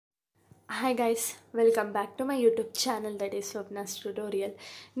Hi guys, welcome back to my YouTube channel that is Swapna's Tutorial.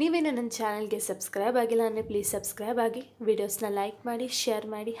 ನೀವೇನು ನನ್ನ ಚಾನಲ್ಗೆ subscribe ಆಗಿಲ್ಲ ಅಂದರೆ ಪ್ಲೀಸ್ ಸಬ್ಸ್ಕ್ರೈಬ್ ಆಗಿ, ವಿಡಿಯೋಸ್ನ ಲೈಕ್ ಮಾಡಿ, ಶೇರ್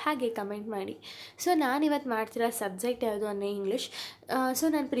ಮಾಡಿ, ಹಾಗೆ ಕಮೆಂಟ್ ಮಾಡಿ. ಸೊ ನಾನಿವತ್ತು ಮಾಡ್ತಿರೋ ಸಬ್ಜೆಕ್ಟ್ ಯಾವುದು ಅಂದರೆ ಇಂಗ್ಲೀಷ್. ಸೊ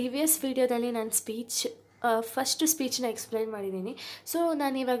ನಾನು ಪ್ರೀವಿಯಸ್ ವೀಡಿಯೋದಲ್ಲಿ ನಾನು ಫಸ್ಟ್ ಸ್ಪೀಚ್ನ ಎಕ್ಸ್ಪ್ಲೈನ್ ಮಾಡಿದ್ದೀನಿ. ಸೊ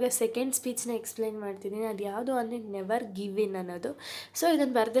ನಾನಿವಾಗ ಸೆಕೆಂಡ್ ಸ್ಪೀಚ್ನ ಎಕ್ಸ್ಪ್ಲೈನ್ ಮಾಡ್ತಿದ್ದೀನಿ. ಅದು ಯಾವುದು ಅಂದರೆ ನೆವರ್ ಗಿವ್ ಇನ್ ಅನ್ನೋದು. ಸೊ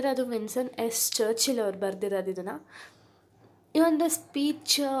ಇದನ್ನು ಬರೆದಿರೋದು ವಿನ್ಸನ್ ಎಸ್ ಚರ್ಚಿಲ್ ಅವ್ರು ಬರೆದಿರೋದು. ಇದನ್ನು ಈ ಒಂದು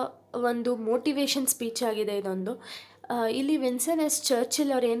ಸ್ಪೀಚ್ ಒಂದು ಮೋಟಿವೇಶನ್ ಸ್ಪೀಚ್ ಆಗಿದೆ ಇದೊಂದು. ಇಲ್ಲಿ ವಿನ್ಸನ್ ಎಸ್ ಚರ್ಚಿಲ್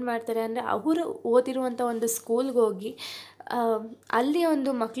ಅವ್ರು ಏನು ಮಾಡ್ತಾರೆ ಅಂದರೆ, ಅವರು ಓದಿರುವಂಥ ಒಂದು ಸ್ಕೂಲ್ಗೆ ಹೋಗಿ ಅಲ್ಲಿ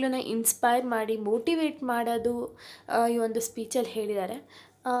ಒಂದು ಮಕ್ಕಳನ್ನ ಇನ್ಸ್ಪೈರ್ ಮಾಡಿ ಮೋಟಿವೇಟ್ ಮಾಡೋದು ಈ ಒಂದು ಸ್ಪೀಚಲ್ಲಿ ಹೇಳಿದ್ದಾರೆ.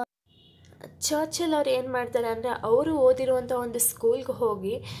 ಚರ್ಚಿಲ್ ಅವ್ರು ಏನು ಮಾಡ್ತಾರೆ ಅಂದರೆ, ಅವರು ಓದಿರುವಂಥ ಒಂದು ಸ್ಕೂಲ್ಗೆ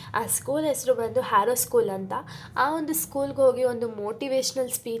ಹೋಗಿ, ಆ ಸ್ಕೂಲ್ ಹೆಸರು ಬಂದು ಹ್ಯಾರೋ ಸ್ಕೂಲ್ ಅಂತ, ಆ ಒಂದು ಸ್ಕೂಲ್ಗೆ ಹೋಗಿ ಒಂದು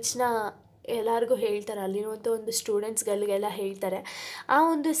ಮೋಟಿವೇಶ್ನಲ್ ಸ್ಪೀಚ್ನ ಎಲ್ಲರಿಗೂ ಹೇಳ್ತಾರೆ. ಅಲ್ಲಿರುವಂಥ ಒಂದು ಸ್ಟೂಡೆಂಟ್ಸ್ಗಳಿಗೆಲ್ಲ ಹೇಳ್ತಾರೆ. ಆ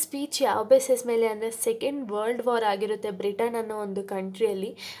ಒಂದು ಸ್ಪೀಚ್ ಯಾವ ಬೇಸಿಸ್ ಮೇಲೆ ಅಂದರೆ, ಸೆಕೆಂಡ್ ವರ್ಲ್ಡ್ ವಾರ್ ಆಗಿರುತ್ತೆ ಬ್ರಿಟನ್ ಅನ್ನೋ ಒಂದು ಕಂಟ್ರಿಯಲ್ಲಿ.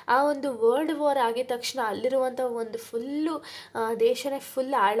 ಆ ಒಂದು ವರ್ಲ್ಡ್ ವಾರ್ ಆಗಿದ ತಕ್ಷಣ ಅಲ್ಲಿರುವಂಥ ಒಂದು ಫುಲ್ಲು ದೇಶನೇ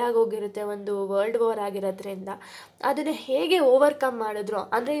ಫುಲ್ ಹಾಳಾಗೋಗಿರುತ್ತೆ ಒಂದು ವರ್ಲ್ಡ್ ವಾರ್ ಆಗಿರೋದ್ರಿಂದ. ಅದನ್ನು ಹೇಗೆ ಓವರ್ಕಮ್ ಮಾಡಿದ್ರು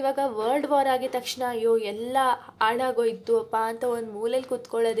ಅಂದರೆ, ಇವಾಗ ವರ್ಲ್ಡ್ ವಾರ್ ಆಗಿದ ತಕ್ಷಣ ಅಯ್ಯೋ ಎಲ್ಲ ಹಾಳಾಗೋಯ್ತು ಅಪ್ಪ ಅಂತ ಒಂದು ಮೂಲೆಯಲ್ಲಿ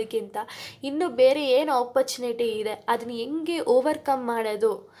ಕೂತ್ಕೊಳ್ಳೋದಕ್ಕಿಂತ ಇನ್ನೂ ಬೇರೆ ಏನು ಆಪರ್ಚುನಿಟಿ ಇದೆ, ಅದನ್ನ ಹೆಂಗೆ ಓವರ್ಕಮ್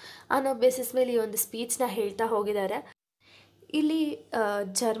ಮಾಡೋದು ಅನ್ನೋ ಬೇಸಿಸ್ ಮೇಲೆ ಈ ಒಂದು ಸ್ಪೀಚ್ನ ಹೇಳ್ತಾ ಹೋಗಿದ್ದಾರೆ. ಇಲ್ಲಿ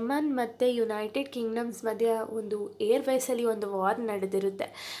ಜರ್ಮನ್ ಮತ್ತು ಯುನೈಟೆಡ್ ಕಿಂಗ್ಡಮ್ಸ್ ಮಧ್ಯೆ ಒಂದು ಏರ್ವೇಸಲ್ಲಿ ಒಂದು ವಾರ್ ನಡೆದಿರುತ್ತೆ.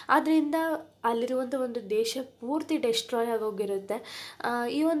 ಆದ್ದರಿಂದ ಅಲ್ಲಿರುವಂಥ ಒಂದು ದೇಶ ಪೂರ್ತಿ ಡೆಸ್ಟ್ರಾಯ್ ಆಗೋಗಿರುತ್ತೆ.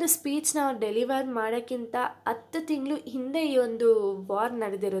 ಈ ಒಂದು ಸ್ಪೀಚ್ನ ಅವ್ರು ಡೆಲಿವರ್ ಮಾಡೋಕ್ಕಿಂತ 10 ತಿಂಗಳು ಹಿಂದೆ ಈ ಒಂದು ವಾರ್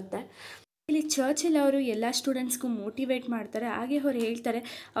ನಡೆದಿರುತ್ತೆ. ಇಲ್ಲಿ ಚರ್ಚಿಲ್ ಅವರು ಎಲ್ಲ ಸ್ಟೂಡೆಂಟ್ಸ್ಗೂ ಮೋಟಿವೇಟ್ ಮಾಡ್ತಾರೆ. ಹಾಗೆ ಅವ್ರು ಹೇಳ್ತಾರೆ,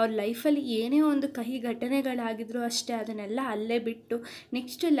 ಅವ್ರ ಲೈಫಲ್ಲಿ ಏನೇ ಒಂದು ಕಹಿ ಘಟನೆಗಳಾಗಿದ್ರೂ ಅಷ್ಟೇ ಅದನ್ನೆಲ್ಲ ಅಲ್ಲೇ ಬಿಟ್ಟು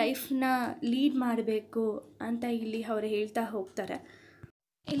ನೆಕ್ಸ್ಟ್ ಲೈಫ್ನ ಲೀಡ್ ಮಾಡಬೇಕು ಅಂತ ಇಲ್ಲಿ ಅವರು ಹೇಳ್ತಾ ಹೋಗ್ತಾರೆ.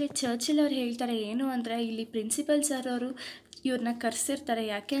 ಇಲ್ಲಿ ಚರ್ಚಿಲ್ ಅವ್ರು ಹೇಳ್ತಾರೆ ಏನು ಅಂದರೆ, ಇಲ್ಲಿ ಪ್ರಿನ್ಸಿಪಲ್ ಸರ್ ಅವರು ಇವ್ರನ್ನ ಕರೆಸಿರ್ತಾರೆ.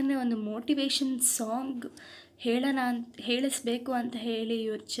 ಯಾಕೆ ಅಂದರೆ ಒಂದು ಮೋಟಿವೇಶನ್ ಸಾಂಗ್ ಹೇಳಿಸ್ಬೇಕು ಅಂತ ಹೇಳಿ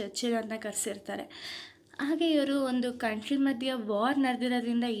ಇವ್ರು ಚರ್ಚಿಲ್ ಅವ್ರನ್ನ ಕರೆಸಿರ್ತಾರೆ. ಹಾಗೆ ಇವರು ಒಂದು ಕಂಟ್ರಿ ಮಧ್ಯೆ ವಾರ್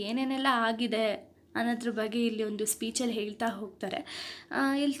ನಡೆದಿರೋದ್ರಿಂದ ಏನೇನೆಲ್ಲ ಆಗಿದೆ ಅನ್ನೋದ್ರ ಬಗ್ಗೆ ಇಲ್ಲಿ ಒಂದು ಸ್ಪೀಚಲ್ಲಿ ಹೇಳ್ತಾ ಹೋಗ್ತಾರೆ.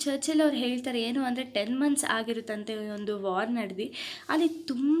 ಇಲ್ಲಿ ಚರ್ಚಿಲ್ ಅವ್ರು ಹೇಳ್ತಾರೆ ಏನು ಅಂದರೆ, 10 months ಆಗಿರುತ್ತಂತೆ ಒಂದು ವಾರ್ ನಡೆದು. ಅಲ್ಲಿ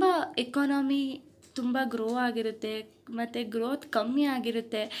ತುಂಬ ಎಕಾನಮಿ ತುಂಬ ಗ್ರೋ ಆಗಿರುತ್ತೆ ಮತ್ತು ಗ್ರೋತ್ ಕಮ್ಮಿ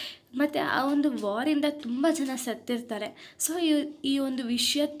ಆಗಿರುತ್ತೆ ಮತ್ತು ಆ ಒಂದು ವಾರಿಂದ ತುಂಬ ಜನ ಸತ್ತಿರ್ತಾರೆ. ಸೊ ಈ ಒಂದು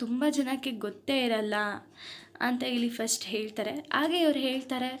ವಿಷಯ ತುಂಬ ಜನಕ್ಕೆ ಗೊತ್ತೇ ಇರಲ್ಲ ಅಂತ ಇಲ್ಲಿ ಫಸ್ಟ್ ಹೇಳ್ತಾರೆ. ಹಾಗೆ ಇವ್ರು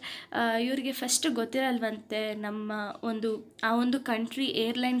ಹೇಳ್ತಾರೆ, ಇವ್ರಿಗೆ ಫಸ್ಟ್ ಗೊತ್ತಿರಲ್ವಂತೆ ನಮ್ಮ ಆ ಒಂದು ಕಂಟ್ರಿ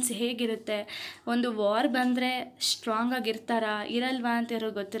ಏರ್ಲೈನ್ಸ್ ಹೇಗಿರುತ್ತೆ, ಒಂದು ವಾರ್ ಬಂದರೆ ಸ್ಟ್ರಾಂಗ್ ಆಗಿರ್ತಾರಾ ಇರಲ್ವಾ ಅಂತ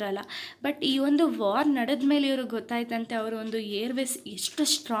ಇವ್ರಿಗೆ ಗೊತ್ತಿರಲ್ಲ. ಬಟ್ ಈ ಒಂದು ವಾರ್ ನಡೆದ ಮೇಲೆ ಇವ್ರಿಗೆ ಗೊತ್ತಾಯ್ತಂತೆ ಅವರು ಒಂದು ಏರ್ವೇಸ್ ಎಷ್ಟು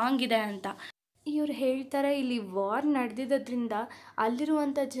ಸ್ಟ್ರಾಂಗ್ ಇದೆ ಅಂತ. ಇವ್ರು ಹೇಳ್ತಾರೆ, ಇಲ್ಲಿ ವಾರ್ ನಡೆದಿದ್ದರಿಂದ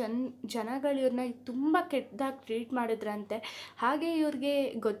ಅಲ್ಲಿರುವಂಥ ಜನಗಳು ಇವ್ರನ್ನ ತುಂಬ ಕೆಟ್ಟದಾಗಿ ಟ್ರೀಟ್ ಮಾಡಿದ್ರಂತೆ. ಹಾಗೆ ಇವ್ರಿಗೆ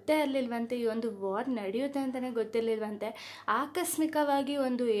ಗೊತ್ತೇ ಇರಲಿಲ್ವಂತೆ ಈ ಒಂದು ವಾರ್ ನಡೆಯುತ್ತೆ ಅಂತಲೇ ಗೊತ್ತಿರಲಿಲ್ವಂತೆ. ಆಕಸ್ಮಿಕವಾಗಿ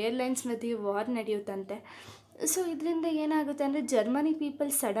ಒಂದು ಏರ್ಲೈನ್ಸ್ ಮಧ್ಯೆ ವಾರ್ ನಡೆಯುತ್ತಂತೆ. ಸೊ ಇದರಿಂದ ಏನಾಗುತ್ತೆ ಅಂದರೆ, ಜರ್ಮನಿ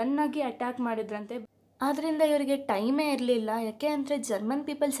ಪೀಪಲ್ ಸಡನ್ನಾಗಿ ಅಟ್ಯಾಕ್ ಮಾಡಿದ್ರಂತೆ. ಆದ್ದರಿಂದ ಇವರಿಗೆ ಟೈಮೇ ಇರಲಿಲ್ಲ. ಯಾಕೆ ಅಂದರೆ ಜರ್ಮನ್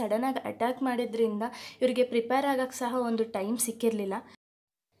ಪೀಪಲ್ ಸಡನ್ನಾಗಿ ಅಟ್ಯಾಕ್ ಮಾಡಿದ್ರಿಂದ ಇವರಿಗೆ ಪ್ರಿಪೇರ್ ಆಗೋಕ್ಕೆ ಸಹ ಒಂದು ಟೈಮ್ ಸಿಕ್ಕಿರಲಿಲ್ಲ.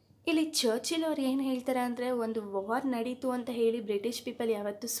 ಇಲ್ಲಿ ಚರ್ಚಿಲ್ ಅವ್ರು ಏನು ಹೇಳ್ತಾರೆ ಅಂದರೆ, ಒಂದು ವಾರ್ ನಡೀತು ಅಂತ ಹೇಳಿ ಬ್ರಿಟಿಷ್ ಪೀಪಲ್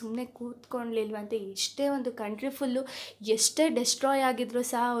ಯಾವತ್ತೂ ಸುಮ್ಮನೆ ಕೂತ್ಕೊಳ್ಳಲಿಲ್ವಂತೆ. ಎಷ್ಟೇ ಒಂದು ಕಂಟ್ರಿ ಫುಲ್ಲು ಎಷ್ಟೇ ಡೆಸ್ಟ್ರಾಯ್ ಆಗಿದ್ರೂ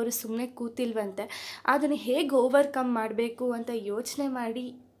ಸಹ ಅವರು ಸುಮ್ಮನೆ ಕೂತಿಲ್ವಂತೆ. ಅದನ್ನು ಹೇಗೆ ಓವರ್ಕಮ್ ಮಾಡಬೇಕು ಅಂತ ಯೋಚನೆ ಮಾಡಿ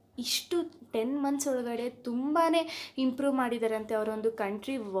ಇಷ್ಟು 10 months ಒಳಗಡೆ ತುಂಬಾ ಇಂಪ್ರೂವ್ ಮಾಡಿದಾರಂತೆ ಅವರೊಂದು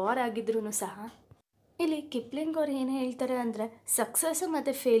ಕಂಟ್ರಿ ವಾರ್ ಆಗಿದ್ರೂ ಸಹ. ಇಲ್ಲಿ ಕಿಪ್ಲಿಂಗ್ ಅವ್ರು ಏನು ಹೇಳ್ತಾರೆ ಅಂದರೆ, ಸಕ್ಸಸ್ಸು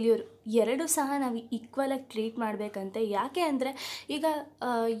ಮತ್ತು ಫೇಲ್ಯೂರ್ ಎರಡೂ ಸಹ ನಾವು ಈಕ್ವಲಾಗಿ ಟ್ರೀಟ್ ಮಾಡಬೇಕಂತೆ. ಯಾಕೆ ಅಂದರೆ, ಈಗ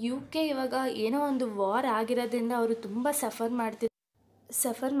UK ಇವಾಗ ಏನೋ ಒಂದು ವಾರ್ ಆಗಿರೋದ್ರಿಂದ ಅವರು ತುಂಬ ಸಫರ್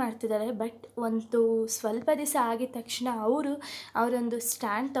ಮಾಡ್ತಿದ್ದಾರೆ. ಬಟ್ ಒಂದು ಸ್ವಲ್ಪ ದಿವಸ ಆಗಿದ ತಕ್ಷಣ ಅವರೊಂದು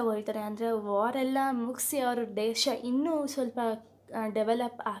ಸ್ಟ್ಯಾಂಡ್ ತಗೊಳ್ತಾರೆ. ಅಂದರೆ ವಾರೆಲ್ಲ ಮುಗಿಸಿ ಅವ್ರ ದೇಶ ಇನ್ನೂ ಸ್ವಲ್ಪ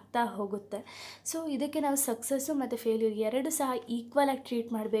ಡೆವಲಪ್ ಆಗ್ತಾ ಹೋಗುತ್ತೆ. ಸೊ ಇದಕ್ಕೆ ನಾವು ಸಕ್ಸಸ್ಸು ಮತ್ತು ಫೇಲ್ಯೂರ್ ಎರಡೂ ಸಹ ಈಕ್ವಲಾಗಿ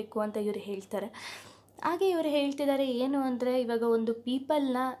ಟ್ರೀಟ್ ಮಾಡಬೇಕು ಅಂತ ಇವರು ಹೇಳ್ತಾರೆ. ಹಾಗೆ ಇವರು ಹೇಳ್ತಿದ್ದಾರೆ ಏನು ಅಂದರೆ, ಇವಾಗ ಒಂದು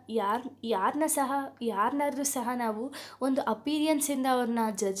ಪೀಪಲ್ನ ಯಾರನ್ನಾದ್ರೂ ಸಹ ನಾವು ಒಂದು ಅಪೀರಿಯನ್ಸಿಂದ ಅವ್ರನ್ನ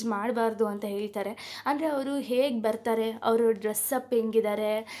ಜಡ್ಜ್ ಮಾಡಬಾರ್ದು ಅಂತ ಹೇಳ್ತಾರೆ. ಅಂದರೆ ಅವರು ಹೇಗೆ ಬರ್ತಾರೆ, ಅವರು ಡ್ರೆಸ್ಸಪ್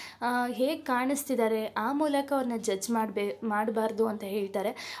ಹೆಂಗಿದ್ದಾರೆ, ಹೇಗೆ ಕಾಣಿಸ್ತಿದ್ದಾರೆ, ಆ ಮೂಲಕ ಅವ್ರನ್ನ ಜಡ್ಜ್ ಮಾಡಬಾರ್ದು ಅಂತ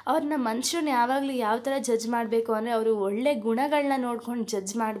ಹೇಳ್ತಾರೆ. ಅವ್ರನ್ನ ಮನುಷ್ಯರನ್ನ ಯಾವಾಗಲೂ ಯಾವ ಥರ ಜಡ್ಜ್ ಮಾಡಬೇಕು ಅಂದರೆ, ಅವರು ಒಳ್ಳೆ ಗುಣಗಳನ್ನ ನೋಡ್ಕೊಂಡು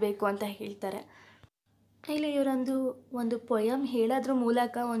ಜಡ್ಜ್ ಮಾಡಬೇಕು ಅಂತ ಹೇಳ್ತಾರೆ. ಇಲ್ಲಿ ಒಂದು ಪೊಯಮ್ ಹೇಳೋದ್ರ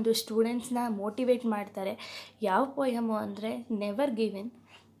ಮೂಲಕ ಒಂದು ಸ್ಟೂಡೆಂಟ್ಸ್ನ ಮೋಟಿವೇಟ್ ಮಾಡ್ತಾರೆ. ಯಾವ ಪೊಯಮು ಅಂದರೆ, never give in,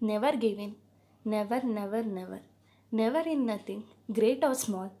 never give in, never never never, never in nothing, great R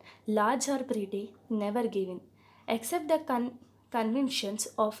small, large R pretty, never give in, accept the conventions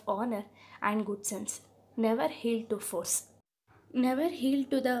of honor and good sense, never yield to force, never yield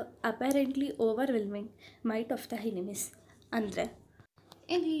to the apparently overwhelming might of the enemies. ಅಂದರೆ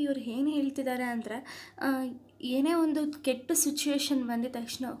ಇಲ್ಲಿ ಇವ್ರು ಏನು ಹೇಳ್ತಿದ್ದಾರೆ ಅಂದರೆ, ಏನೇ ಒಂದು ಕೆಟ್ಟ situation ಬಂದಿದ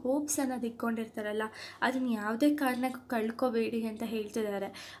ತಕ್ಷಣ ಹೋಪ್ಸ್ ಅನ್ನೋದು ಇಟ್ಕೊಂಡಿರ್ತಾರಲ್ಲ, ಅದನ್ನು ಯಾವುದೇ ಕಾರಣಕ್ಕೂ ಕಳ್ಕೊಬೇಡಿ ಅಂತ ಹೇಳ್ತಿದ್ದಾರೆ.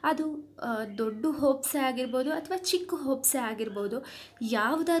 ಅದು ದೊಡ್ಡ ಹೋಪ್ಸೇ ಆಗಿರ್ಬೋದು ಅಥವಾ ಚಿಕ್ಕ ಹೋಪ್ಸೇ ಆಗಿರ್ಬೋದು,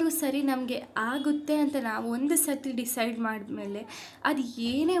 ಯಾವುದಾದ್ರೂ ಸರಿ ನಮಗೆ ಆಗುತ್ತೆ ಅಂತ ನಾವು ಒಂದು ಸರ್ತಿ ಡಿಸೈಡ್ ಮಾಡಿದ್ಮೇಲೆ ಅದು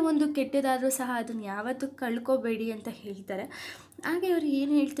ಏನೇ ಒಂದು ಕೆಟ್ಟದಾದರೂ ಸಹ ಅದನ್ನು ಯಾವತ್ತೂ ಕಳ್ಕೊಬೇಡಿ ಅಂತ ಹೇಳ್ತಾರೆ. ಹಾಗೆ ಇವರು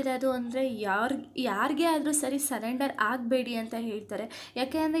ಏನು ಹೇಳ್ತಿರೋದು ಅಂದರೆ, ಯಾರಿಗೆ ಆದರೂ ಸರಿ ಸರೆಂಡರ್ ಆಗಬೇಡಿ ಅಂತ ಹೇಳ್ತಾರೆ.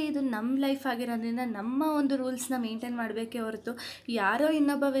 ಯಾಕೆ ಅಂದರೆ ಇದು ನಮ್ಮ ಲೈಫ್ ಆಗಿರೋದ್ರಿಂದ ನಮ್ಮ ಒಂದು ರೂಲ್ಸ್ನ ಮೇಂಟೈನ್ ಮಾಡಬೇಕೇ ಹೊರತು ಯಾರೋ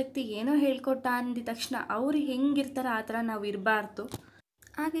ಇನ್ನೊಬ್ಬ ವ್ಯಕ್ತಿ ಏನೋ ಹೇಳ್ಕೊಟ್ಟ ಅಂದಿದ ತಕ್ಷಣ ಅವ್ರು ಹೆಂಗಿರ್ತಾರೋ ಆ ಥರ ನಾವು ಇರಬಾರ್ದು.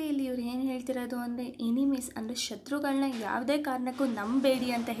 ಹಾಗೆ ಇಲ್ಲಿ ಇವ್ರು ಏನು ಹೇಳ್ತಿರೋದು ಅಂದರೆ, ಎನಿಮೀಸ್ ಅಂದರೆ ಶತ್ರುಗಳನ್ನ ಯಾವುದೇ ಕಾರಣಕ್ಕೂ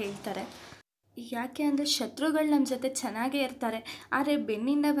ನಂಬಬೇಡಿ ಅಂತ ಹೇಳ್ತಾರೆ. ಯಾಕೆ ಅಂದರೆ ಶತ್ರುಗಳು ನಮ್ಮ ಜೊತೆ ಚೆನ್ನಾಗೇ ಇರ್ತಾರೆ, ಆದರೆ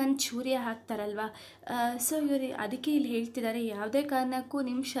ಬೆನ್ನಿಂದ ಬಂದು ಚೂರಿ ಹಾಕ್ತಾರಲ್ವ. ಸೊ ಇವರು ಅದಕ್ಕೆ ಇಲ್ಲಿ ಹೇಳ್ತಿದ್ದಾರೆ, ಯಾವುದೇ ಕಾರಣಕ್ಕೂ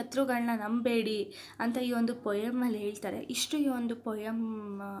ನಿಮ್ಮ ಶತ್ರುಗಳನ್ನ ನಂಬಬೇಡಿ ಅಂತ ಈ ಒಂದು ಪೊಯಮಲ್ಲಿ ಹೇಳ್ತಾರೆ. ಇಷ್ಟು ಈ ಒಂದು ಪೊಯಮ್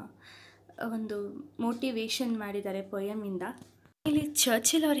ಒಂದು ಮೋಟಿವೇಶನ್ ಮಾಡಿದ್ದಾರೆ ಪೊಯಮಿಂದ. ಇಲ್ಲಿ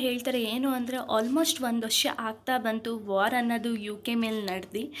ಚರ್ಚಿಲ್ ಅವ್ರು ಹೇಳ್ತಾರೆ ಏನು ಅಂದರೆ, ಆಲ್ಮೋಸ್ಟ್ 1 ವರ್ಷ ಆಗ್ತಾ ಬಂತು ವಾರ್ ಅನ್ನೋದು UK ಮೇಲೆ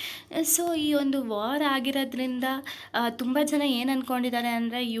ನಡೆದು. ಸೊ ಈ ಒಂದು ವಾರ್ ಆಗಿರೋದ್ರಿಂದ ತುಂಬ ಜನ ಏನು ಅಂದ್ಕೊಂಡಿದ್ದಾರೆ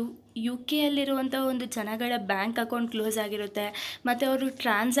ಅಂದರೆ, UK ಯಲ್ಲಿರುವಂಥ ಒಂದು ಜನಗಳ ಬ್ಯಾಂಕ್ ಅಕೌಂಟ್ ಕ್ಲೋಸ್ ಆಗಿರುತ್ತೆ, ಮತ್ತು ಅವರು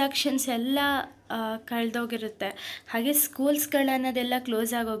ಟ್ರಾನ್ಸಾಕ್ಷನ್ಸ್ ಎಲ್ಲ ಕಳೆದೋಗಿರುತ್ತೆ. ಹಾಗೆ ಸ್ಕೂಲ್ಸ್ಗಳನ್ನೋದೆಲ್ಲ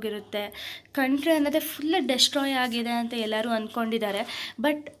ಕ್ಲೋಸ್ ಆಗೋಗಿರುತ್ತೆ. ಕಂಟ್ರಿ ಅನ್ನೋದೇ ಫುಲ್ ಡೆಸ್ಟ್ರಾಯ್ ಆಗಿದೆ ಅಂತ ಎಲ್ಲರೂ ಅಂದ್ಕೊಂಡಿದ್ದಾರೆ.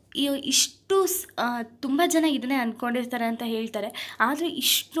 ಬಟ್ ಇಷ್ಟು ತುಂಬ ಜನ ಇದನ್ನೇ ಅಂದ್ಕೊಂಡಿರ್ತಾರೆ ಅಂತ ಹೇಳ್ತಾರೆ. ಆದರೆ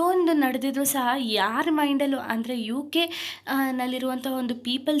ಇಷ್ಟೊಂದು ನಡೆದಿದ್ರು ಸಹ ಯಾರ ಮೈಂಡಲ್ಲೂ ಅಂದರೆ UK ನಲ್ಲಿರುವಂಥ ಒಂದು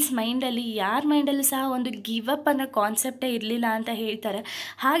ಪೀಪಲ್ಸ್ ಮೈಂಡಲ್ಲಿ ಯಾರ ಮೈಂಡಲ್ಲೂ ಸಹ ಒಂದು ಗಿವ್ ಅಪ್ ಅನ್ನೋ ಕಾನ್ಸೆಪ್ಟೇ ಇರಲಿಲ್ಲ ಅಂತ ಹೇಳ್ತಾರೆ.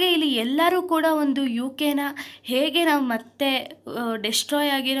 ಹಾಗೆ ಇಲ್ಲಿ ಎಲ್ಲರೂ ಕೂಡ ಒಂದು UKನ ಹೇಗೆ ನಾವು ಮತ್ತೆ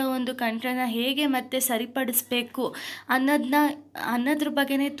ಡೆಸ್ಟ್ರಾಯ್ ಆಗಿರೋ ಒಂದು ಕಂಟ್ರಿನ ಹೇಗೆ ಮತ್ತೆ ಸರಿಪಡಿಸ್ಬೇಕು ಅನ್ನೋದ್ರ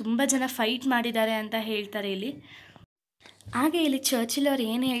ಬಗ್ಗೆನೇ ತುಂಬ ಜನ ಫೈಟ್ ಮಾಡಿದ್ದಾರೆ ಅಂತ ಹೇಳ್ತಾರೆ ಇಲ್ಲಿ. ಹಾಗೆ ಇಲ್ಲಿ ಚರ್ಚಿಲ್ ಅವ್ರು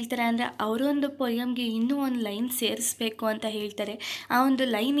ಏನು ಹೇಳ್ತಾರೆ ಅಂದರೆ, ಅವರೊಂದು ಪೊಯಮ್ಗೆ ಇನ್ನೂ ಒಂದು ಲೈನ್ ಸೇರಿಸ್ಬೇಕು ಅಂತ ಹೇಳ್ತಾರೆ. ಆ ಒಂದು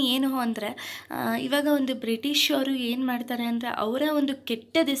ಲೈನ್ ಏನು ಅಂದರೆ, ಇವಾಗ ಒಂದು ಬ್ರಿಟಿಷ್ ಅವರು ಏನು ಮಾಡ್ತಾರೆ ಅಂದರೆ, ಅವರ ಒಂದು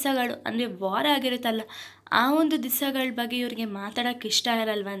ಕೆಟ್ಟ ದಿವಸಗಳು ಅಂದರೆ ವಾರ್ ಆಗಿರುತ್ತಲ್ಲ, ಆ ಒಂದು ದಿವಸಗಳ ಬಗ್ಗೆ ಇವ್ರಿಗೆ ಮಾತಾಡೋಕ್ಕೆ ಇಷ್ಟ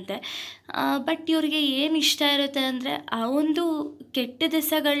ಇರಲ್ವಂತೆ. ಬಟ್ ಇವ್ರಿಗೆ ಏನು ಇಷ್ಟ ಇರುತ್ತೆ ಅಂದರೆ, ಆ ಒಂದು ಕೆಟ್ಟ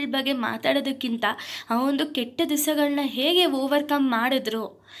ದಿವಸಗಳ ಬಗ್ಗೆ ಮಾತಾಡೋದಕ್ಕಿಂತ ಆ ಒಂದು ಕೆಟ್ಟ ದಿವಸಗಳನ್ನ ಹೇಗೆ ಓವರ್ಕಮ್ ಮಾಡಿದ್ರು,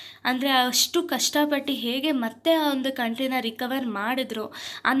 ಅಂದರೆ ಅಷ್ಟು ಕಷ್ಟಪಟ್ಟು ಹೇಗೆ ಮತ್ತೆ ಆ ಒಂದು ಕಂಟ್ರಿನ ರಿಕವರ್ ಮಾಡಿದ್ರು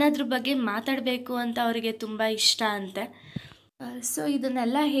ಅನ್ನೋದ್ರ ಬಗ್ಗೆ ಮಾತಾಡಬೇಕು ಅಂತ ಅವರಿಗೆ ತುಂಬ ಇಷ್ಟ ಅಂತೆ. ಸೊ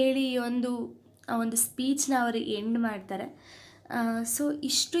ಇದನ್ನೆಲ್ಲ ಹೇಳಿ ಈ ಒಂದು ಸ್ಪೀಚ್ನ ಅವರು ಎಂಡ್ ಮಾಡ್ತಾರೆ. ಸೊ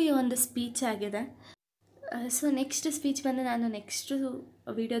ಇಷ್ಟು ಈ ಒಂದು ಸ್ಪೀಚ್ ಆಗಿದೆ. ಸೊ ನೆಕ್ಸ್ಟ್ ಸ್ಪೀಚ್ ಬಂದು ನಾನು ನೆಕ್ಸ್ಟು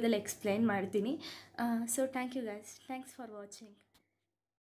ವಿಡಿಯೋದಲ್ಲಿ ಎಕ್ಸ್ಪ್ಲೈನ್ ಮಾಡ್ತೀನಿ. So thank you guys, thanks for watching.